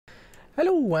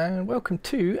Hello and welcome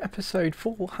to episode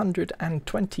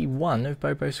 421 of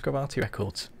Bobo Arty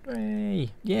Records.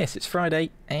 Hey, yes, it's Friday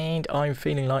and I'm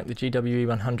feeling like the GWE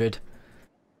 100.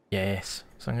 Yes,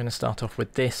 so I'm going to start off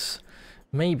with this.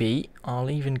 Maybe I'll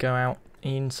even go out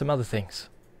in some other things.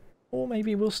 Or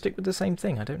maybe we'll stick with the same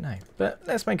thing, I don't know. But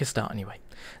let's make a start anyway.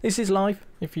 This is live,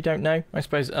 if you don't know. I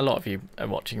suppose a lot of you are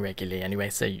watching regularly anyway,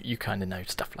 so you kind of know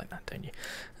stuff like that, don't you?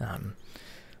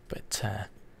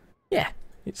 Yeah,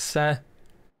 it's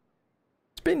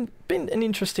been an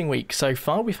interesting week so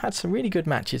far. We've had some really good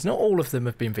matches. Not all of them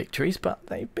have been victories, but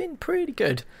they've been pretty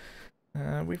good.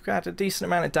 We've got a decent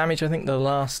amount of damage. I think the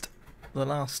last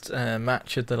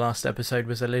match of the last episode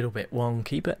was a little bit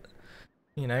wonky, but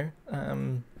you know,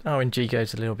 RNG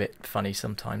goes a little bit funny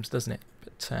sometimes, doesn't it?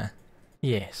 But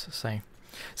yes, so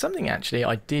something actually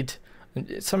I did.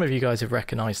 Some of you guys have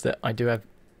recognised that I do have.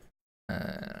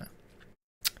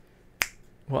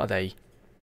 What are they?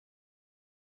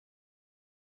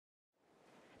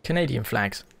 Canadian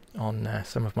flags on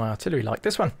some of my artillery, like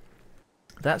this one.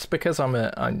 That's because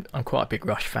I'm quite a big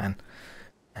Rush fan,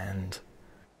 and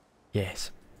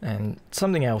yes. And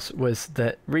something else was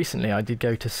that recently I did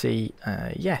go to see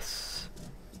Yes,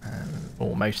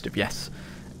 or most of Yes,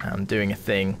 doing a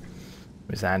thing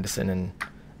with Anderson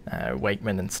and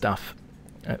Wakeman and stuff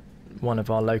at one of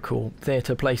our local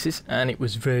theatre places, and it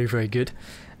was very, very good.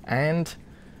 And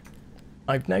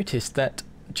I've noticed that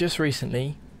just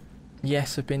recently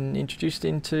Yes have been introduced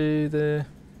into the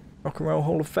Rock and Roll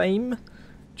Hall of Fame,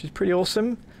 which is pretty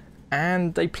awesome.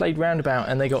 And they played roundabout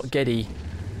and they got Geddy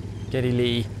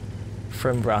Lee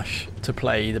from Rush to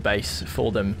play the bass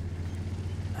for them,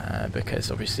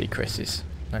 because obviously Chris is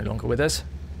no longer with us.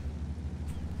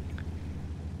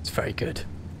 It's very good.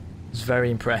 I was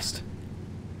very impressed.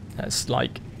 That's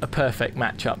like a perfect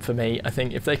matchup for me. I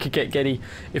think if they could get Geddy,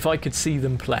 if I could see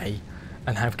them play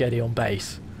and have Geddy on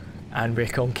bass and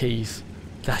Rick on keys,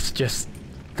 that's just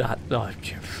that. Oh,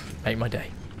 make my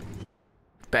day.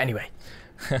 But anyway,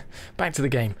 back to the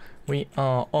game. We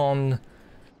are on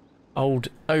Old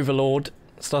Overlord,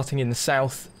 starting in the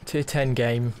south, tier 10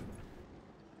 game.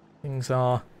 Things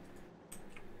are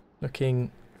looking.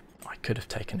 I could have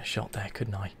taken a shot there,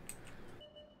 couldn't I?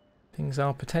 Things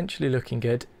are potentially looking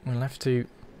good. We'll have to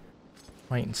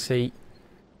wait and see.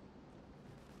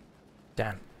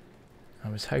 Damn. I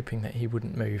was hoping that he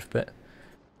wouldn't move, but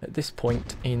at this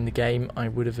point in the game I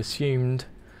would have assumed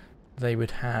they would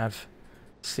have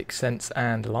Sixth Sense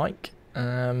and like.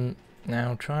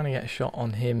 Now trying to get a shot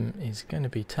on him is going to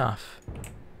be tough.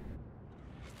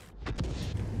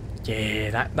 Yeah,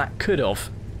 that could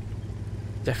have.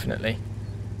 Definitely.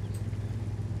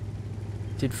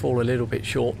 Did fall a little bit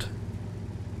short.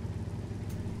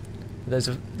 There's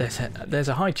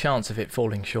a high chance of it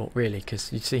falling short, really,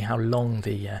 because you see how long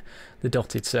the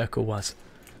dotted circle was.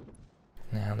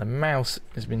 Now the mouse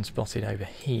has been spotted over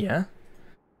here,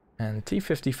 and the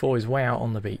T-54 is way out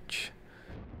on the beach.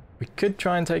 We could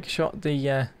try and take a shot at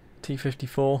the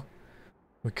T-54.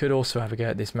 We could also have a go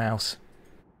at this mouse.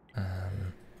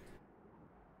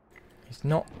 He's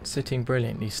not sitting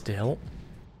brilliantly still.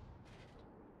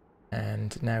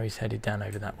 And now he's headed down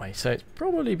over that way. So it's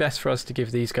probably best for us to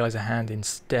give these guys a hand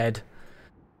instead,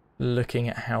 looking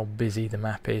at how busy the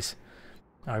map is.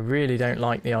 I really don't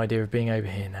like the idea of being over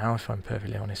here now, if I'm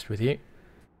perfectly honest with you.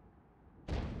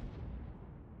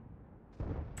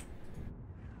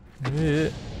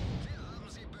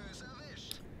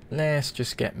 Let's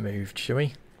just get moved, shall we?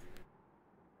 I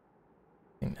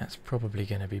think that's probably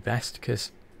going to be best,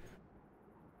 because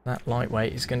that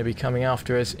lightweight is going to be coming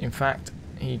after us. In fact,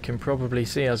 he can probably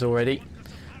see us already.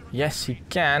 Yes, he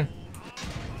can.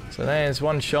 So there's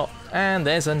one shot, and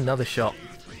there's another shot.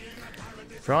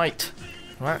 Right,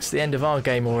 well, that's the end of our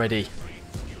game already.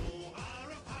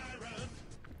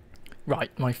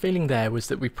 Right, my feeling there was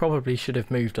that we probably should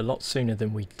have moved a lot sooner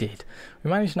than we did.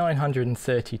 We managed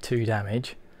 932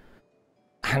 damage,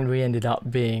 and we ended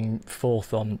up being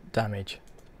 4th on damage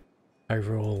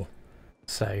overall.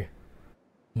 So,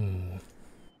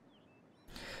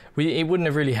 it wouldn't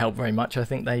have really helped very much. I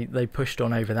think they pushed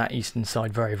on over that eastern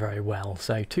side very, very well.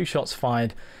 So 2 shots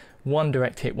fired, 1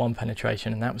 direct hit, 1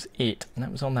 penetration, and that was it. And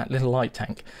that was on that little light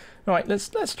tank. All right, let's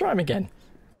try him again.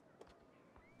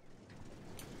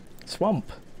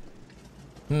 Swamp.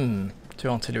 2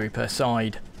 artillery per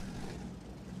side.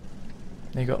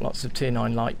 They've got lots of tier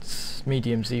 9 lights,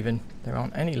 mediums even. There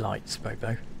aren't any lights,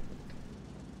 Bobo.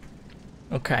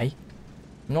 Okay.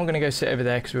 I'm not going to go sit over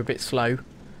there because we're a bit slow.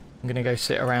 I'm going to go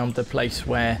sit around the place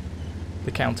where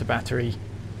the counter battery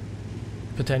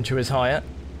potential is higher.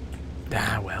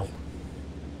 Ah, well.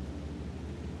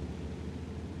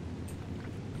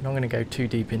 I'm not going to go too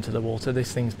deep into the water.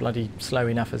 This thing's bloody slow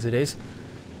enough as it is.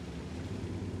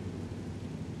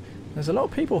 There's a lot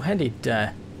of people headed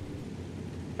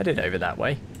over that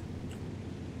way.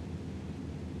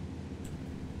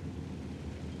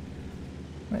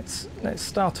 Let's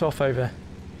start off over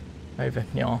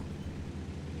here.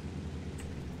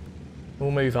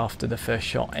 We'll move after the first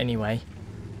shot anyway,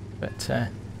 but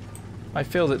I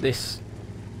feel that this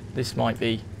might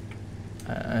be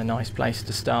a nice place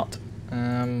to start.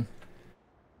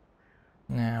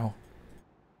 Now,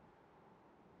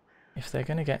 if they're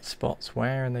going to get spots,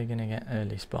 where are they going to get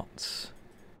early spots?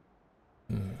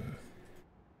 A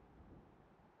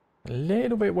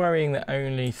little bit worrying that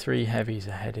only 3 heavies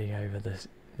are heading over the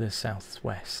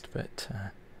southwest, but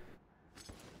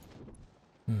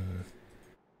we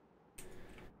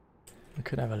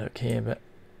could have a look here, but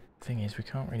the thing is we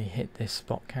can't really hit this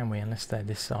spot, can we, unless they're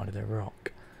this side of the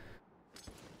rock.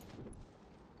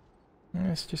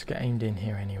 Let's just get aimed in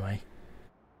here anyway.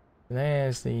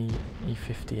 There's the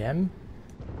E50M.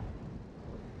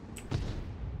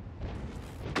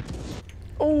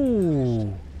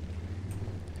 Oh!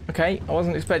 Okay, I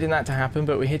wasn't expecting that to happen,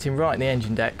 but we hit him right in the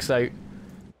engine deck, so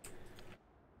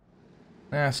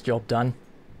that's job done.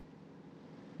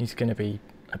 He's going to be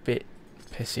a bit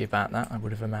pissy about that, I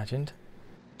would have imagined.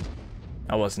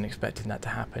 I wasn't expecting that to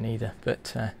happen either,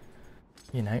 but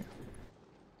you know.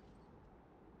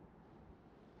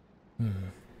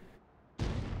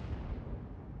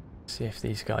 See if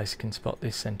these guys can spot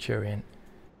this Centurion.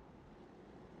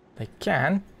 They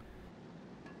can.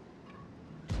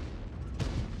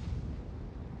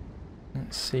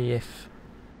 Let's see if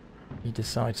he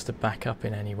decides to back up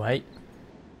in any way.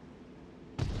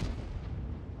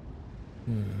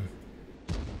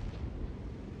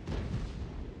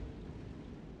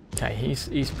 Okay,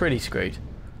 he's pretty screwed.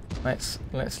 Let's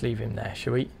leave him there,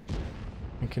 shall we?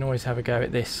 We can always have a go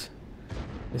at this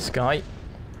guy.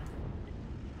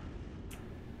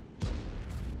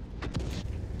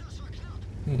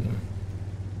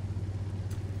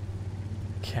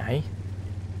 Okay.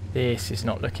 This is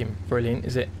not looking brilliant,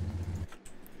 is it?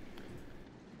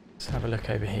 Let's have a look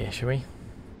over here, shall we?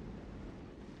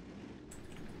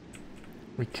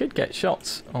 We could get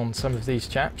shots on some of these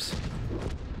chaps.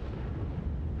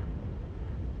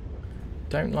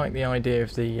 Don't like the idea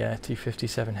of the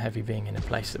T-57 Heavy being in a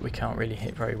place that we can't really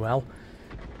hit very well.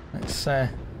 Let's wait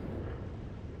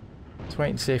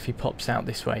and see if he pops out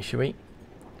this way, shall we?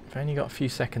 We've only got a few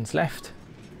seconds left.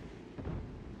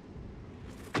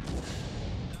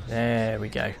 There we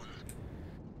go.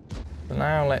 So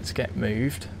now let's get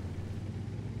moved.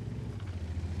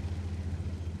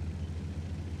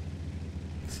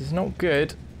 This is not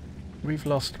good. We've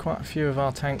lost quite a few of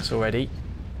our tanks already.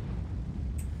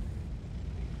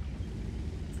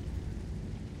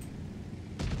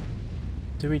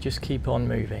 Do we just keep on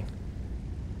moving?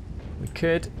 We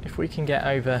could, if we can get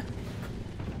over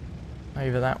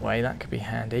that way, that could be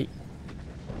handy.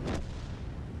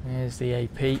 There's the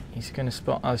AP. He's going to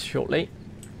spot us shortly,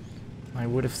 I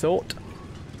would have thought.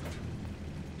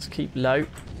 Let's keep low.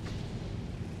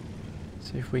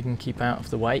 See if we can keep out of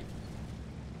the way.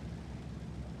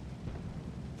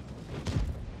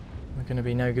 We're going to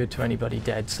be no good to anybody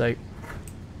dead, so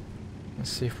let's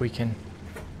see if we can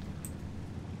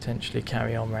potentially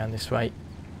carry on around this way.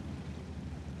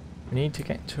 We need to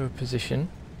get to a position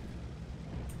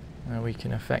where we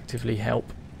can effectively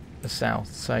help the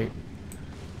south, so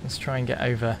let's try and get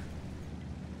over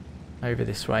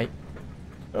this way.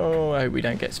 Oh, I hope we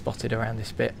don't get spotted around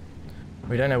this bit.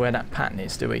 We don't know where that pattern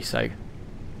is, do we? So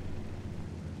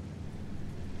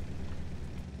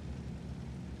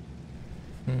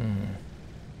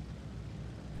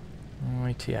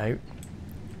ITO.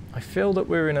 I feel that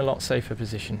we're in a lot safer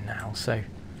position now, so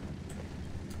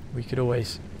we could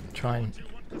always try and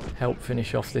help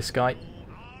finish off this guy.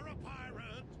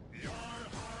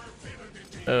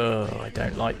 Oh, I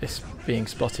don't like this being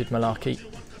spotted malarkey.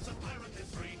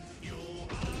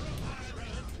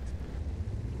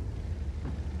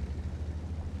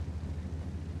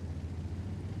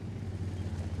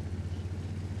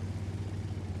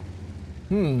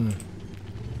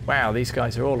 Wow, these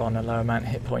guys are all on a low amount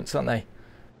of hit points, aren't they?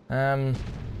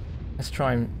 Let's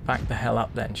try and back the hell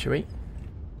up then, shall we?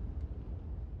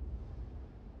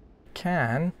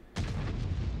 Can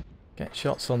get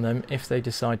shots on them if they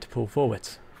decide to pull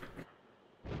forwards,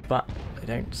 but they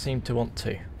don't seem to want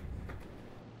to.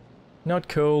 Not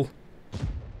cool.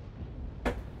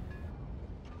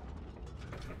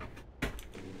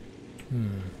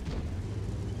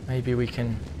 Maybe we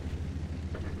can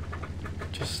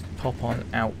just pop on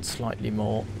out slightly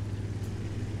more.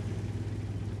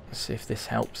 Let's see if this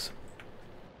helps.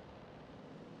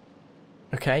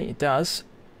 Okay, it does.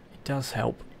 It does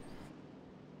help.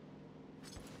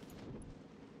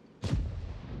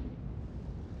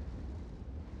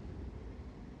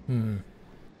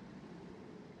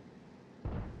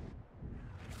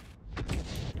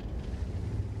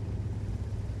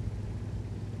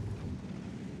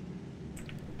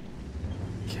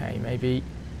 Okay, maybe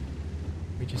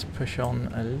we just push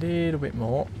on a little bit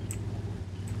more.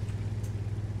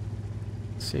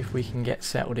 See if we can get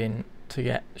settled in to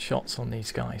get shots on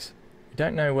these guys. We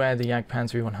don't know where the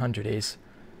Jagdpanzer 100 is.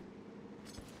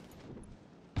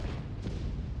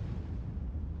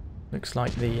 Looks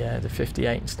like the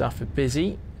 58 and stuff are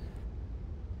busy,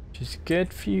 which is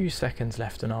good. Few seconds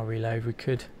left on our reload. We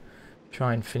could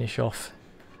try and finish off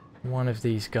one of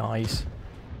these guys.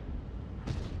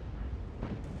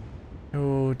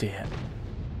 Oh dear.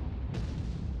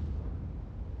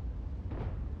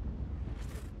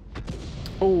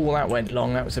 Oh, that went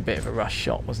long. That was a bit of a rush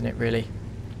shot, wasn't it, really?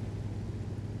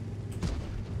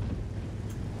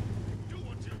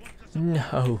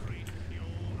 No.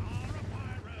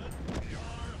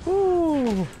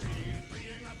 Ooh.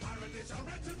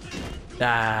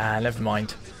 Ah, never mind.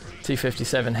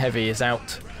 257 heavy is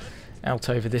out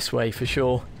over this way for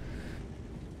sure.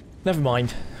 Never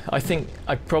mind. I think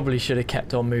I probably should have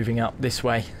kept on moving up this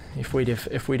way. If we'd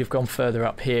have gone further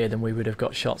up here, then we would have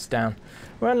got shots down.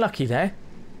 We're unlucky there.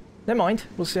 Never mind.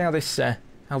 We'll see how this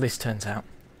turns out.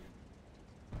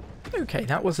 Okay,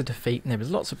 that was a defeat, and there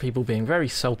was lots of people being very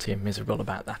salty and miserable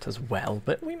about that as well,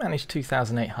 but we managed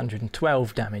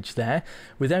 2,812 damage there,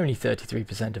 with only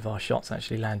 33% of our shots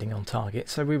actually landing on target,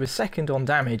 so we were second on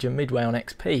damage and midway on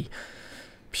XP.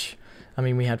 Psh, I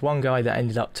mean, we had one guy that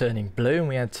ended up turning blue, and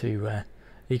we had to,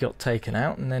 he got taken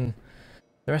out, and then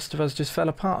the rest of us just fell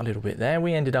apart a little bit there.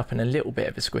 We ended up in a little bit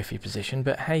of a squiffy position,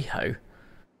 but hey-ho.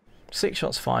 6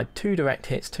 shots fired, 2 direct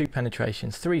hits, 2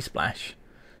 penetrations, 3 splash.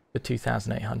 For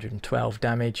 2,812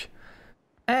 damage,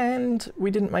 and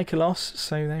we didn't make a loss,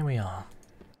 so there we are.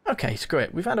 Okay, screw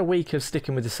it. We've had a week of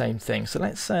sticking with the same thing, so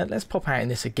let's pop out in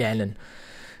this again and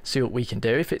see what we can do.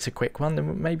 If it's a quick one,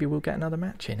 then maybe we'll get another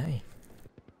match in, eh?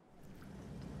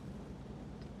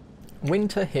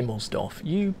 Winter Himmelsdorf,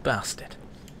 you bastard.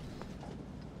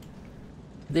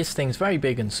 This thing's very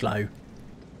big and slow.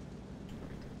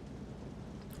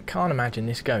 Can't imagine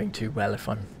this going too well if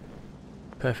I'm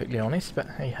perfectly honest, but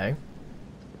hey ho.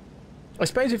 I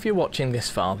suppose if you're watching this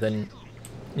far, then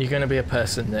you're going to be a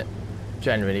person that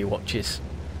generally watches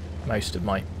most of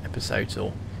my episodes,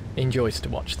 or enjoys to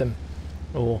watch them,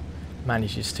 or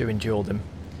manages to endure them.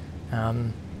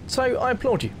 So I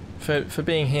applaud you for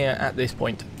being here at this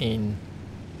point in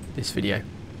this video.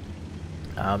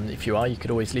 If you are, you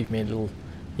could always leave me a little,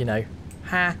 you know,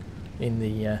 ha in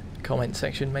the comment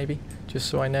section maybe, just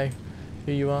so I know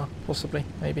who you are, possibly,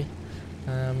 maybe.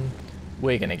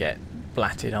 We're going to get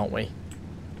blatted, aren't we?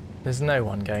 There's no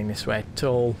one going this way at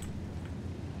all.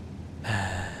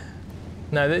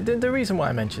 No, the reason why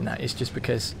I mention that is just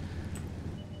because...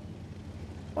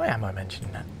 Why am I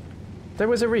mentioning that? There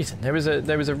was a reason. There was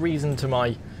a reason to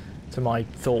my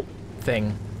thought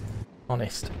thing.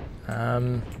 Honest.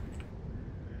 I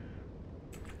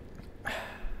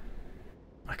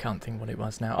can't think what it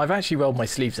was now. I've actually rolled my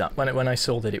sleeves up when I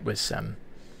saw that it was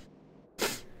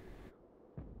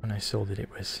when I saw that it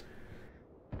was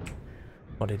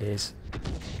what it is,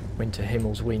 Winter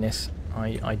Himmel's Weenus,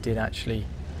 I did actually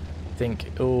think,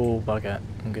 oh bugger,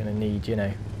 I'm gonna need, you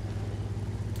know,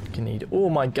 can need all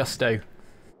my gusto.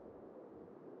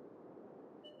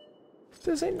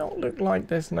 Does it not look like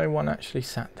there's no one actually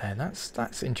sat there?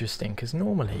 That's interesting, because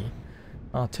normally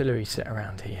artillery sit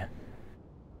around here.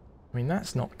 I mean,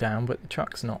 that's knocked down, but the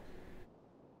truck's not.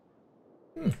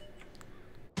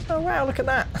 Oh wow, look at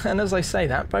that! And as I say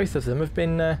that, both of them have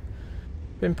been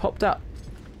popped up.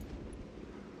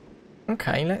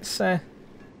 Okay, let's see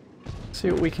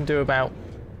what we can do about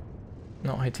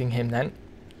not hitting him then.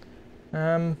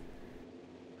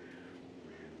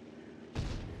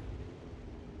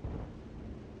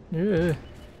 Yeah.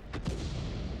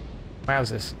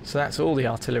 Wowzers! So that's all the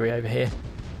artillery over here.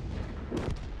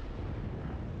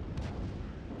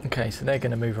 Okay, so they're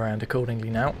going to move around accordingly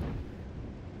now.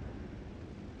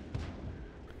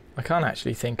 I can't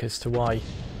actually think as to why.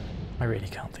 I really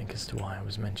can't think as to why I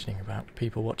was mentioning about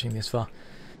people watching this far.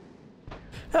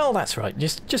 Oh, that's right.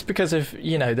 Just because of,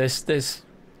 you know, there's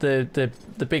the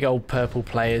big old purple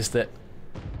players that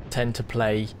tend to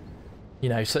play, you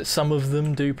know, so some of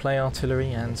them do play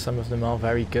artillery and some of them are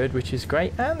very good, which is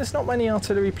great. And there's not many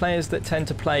artillery players that tend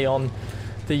to play on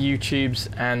the YouTubes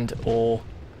and or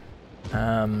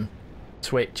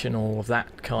Twitch and all of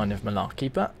that kind of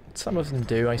malarkey, but some of them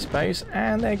do, I suppose,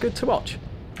 and they're good to watch.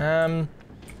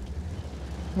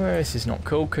 Well, this is not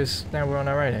cool because now we're on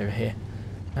our own over here.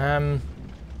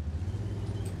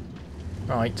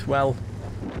 Right, well,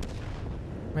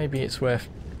 maybe it's worth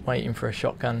waiting for a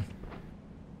shotgun.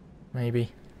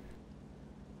 Maybe.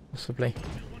 Possibly.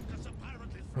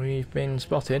 We've been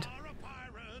spotted.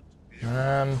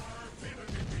 Not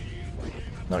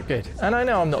good. And I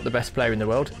know I'm not the best player in the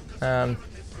world. But,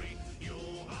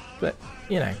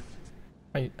 you know,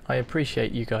 I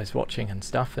appreciate you guys watching and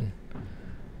stuff, and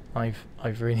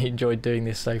I've really enjoyed doing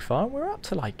this so far. We're up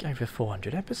to like over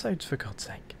 400 episodes, for God's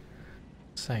sake.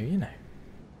 So, you know,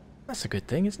 that's a good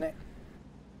thing, isn't it?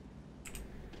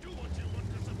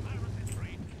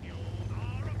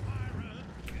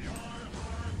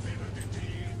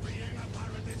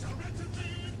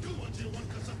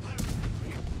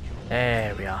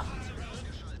 There we are.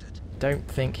 Don't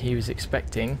think he was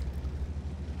expecting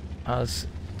us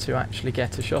to actually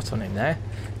get a shot on him there.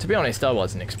 To be honest, I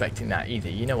wasn't expecting that either.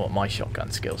 You know what my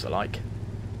shotgun skills are like.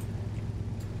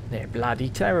 They're bloody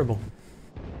terrible.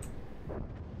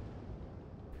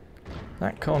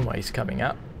 That Conway's coming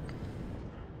up.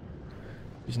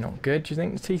 He's not good. Do you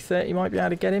think the T-30 might be able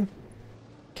to get him?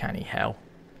 Can he hell?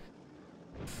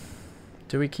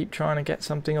 Do we keep trying to get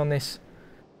something on this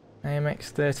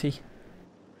AMX-30?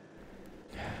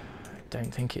 I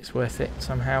don't think it's worth it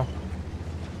somehow.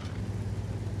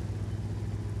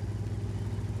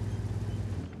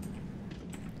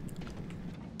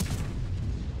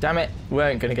 Damn it, we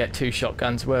weren't going to get 2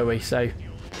 shotguns, were we? So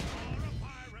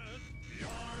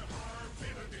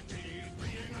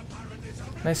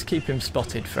let's keep him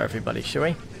spotted for everybody, shall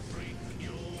we?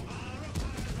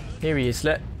 Here he is,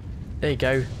 look. There you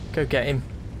go. Go get him.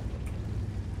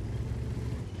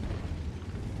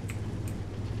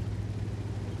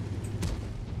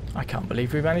 I can't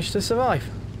believe we managed to survive.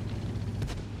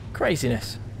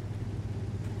 Craziness.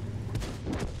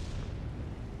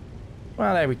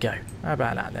 Well, there we go. How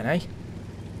about that then, eh?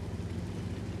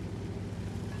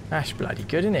 That's bloody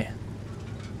good, isn't it?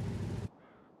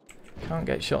 Can't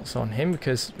get shots on him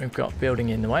because we've got a building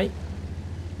in the way.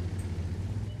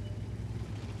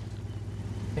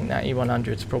 I think that E100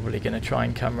 is probably going to try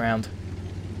and come round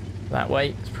that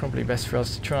way. It's probably best for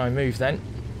us to try and move then.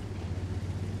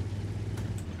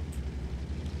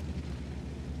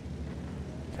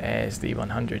 There's the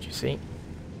 100, you see.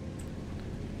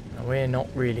 Now we're not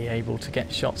really able to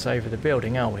get shots over the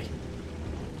building, are we?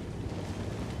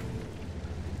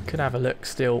 Could have a look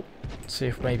still, see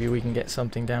if maybe we can get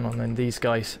something down on them. These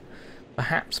guys,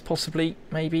 perhaps, possibly,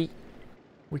 maybe,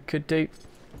 we could do.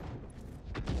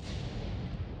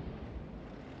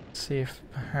 See if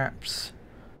perhaps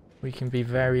we can be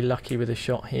very lucky with a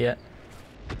shot here.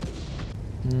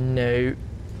 No.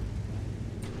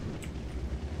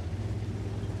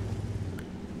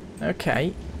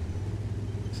 Okay.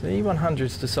 So the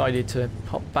E100's decided to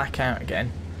pop back out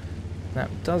again.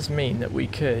 That does mean that we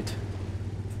could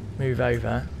move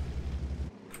over.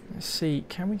 Let's see,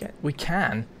 can we get... We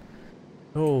can!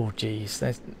 Oh, geez.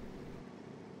 That's...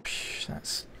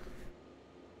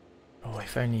 Oh,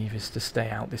 if only he was to stay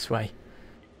out this way.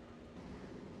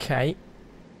 Okay.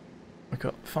 We've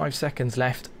got 5 seconds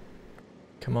left.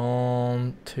 Come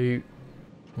on. 2,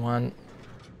 1...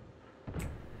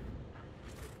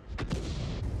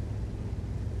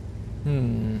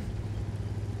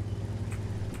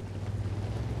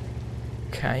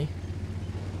 Okay.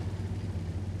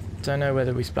 Don't know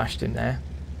whether we splashed in there.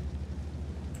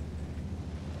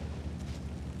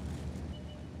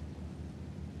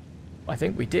 I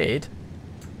think we did.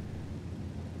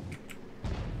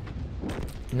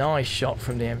 Nice shot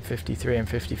from the M53 and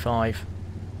 55.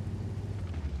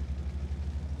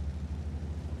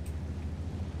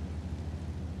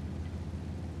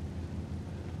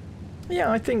 Yeah,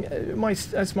 I think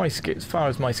as far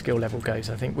as my skill level goes,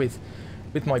 I think with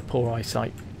my poor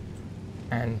eyesight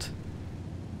and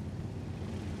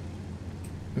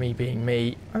me being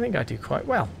me, I think I do quite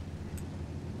well.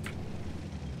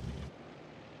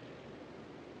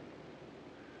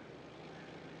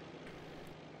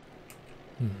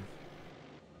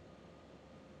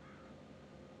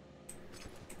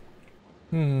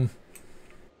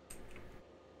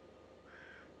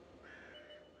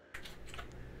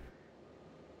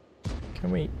 Can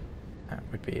we... That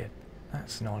would be it.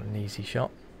 That's not an easy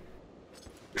shot.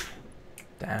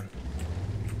 Damn.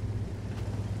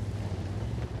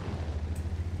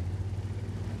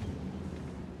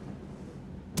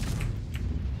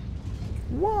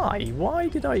 Why? Why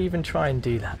did I even try and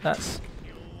do that? That's...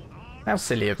 How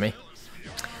silly of me.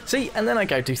 See, and then I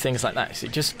go do things like that, see,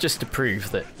 just to prove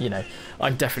that, you know,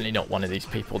 I'm definitely not one of these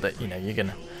people that, you know, you're going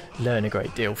to learn a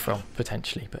great deal from,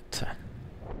 potentially, but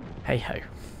hey-ho.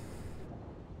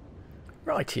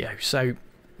 Rightio, so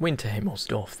Winter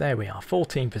Himmelsdorf, there we are.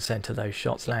 14% of those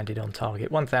shots landed on target,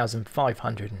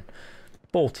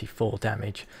 1,544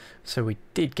 damage. So we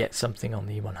did get something on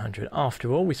the E100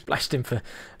 after all. We splashed him for a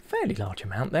fairly large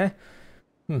amount there.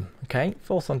 Okay,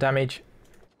 fourth on damage.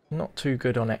 Not too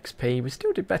good on XP. We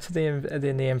still did better than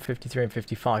the M53 and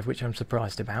 55, which I'm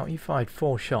surprised about. He fired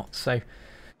 4 shots, so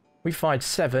we fired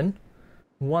 7.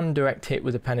 1 direct hit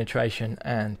with a penetration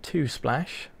and 2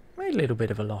 splash. Made a little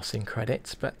bit of a loss in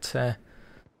credits, but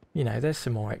you know, there's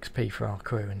some more XP for our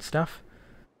crew and stuff.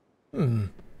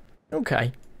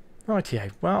 Okay.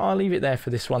 Rightio. Well, I'll leave it there for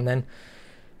this one then.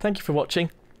 Thank you for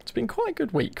watching. It's been quite a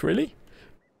good week, really.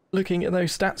 Looking at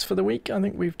those stats for the week, I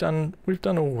think we've done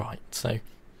all right. So,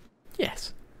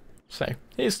 yes. So,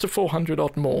 here's to 400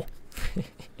 odd more.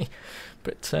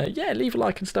 But yeah, leave a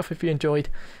like and stuff if you enjoyed,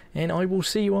 and I will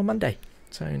see you on Monday.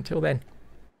 So until then,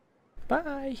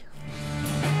 bye.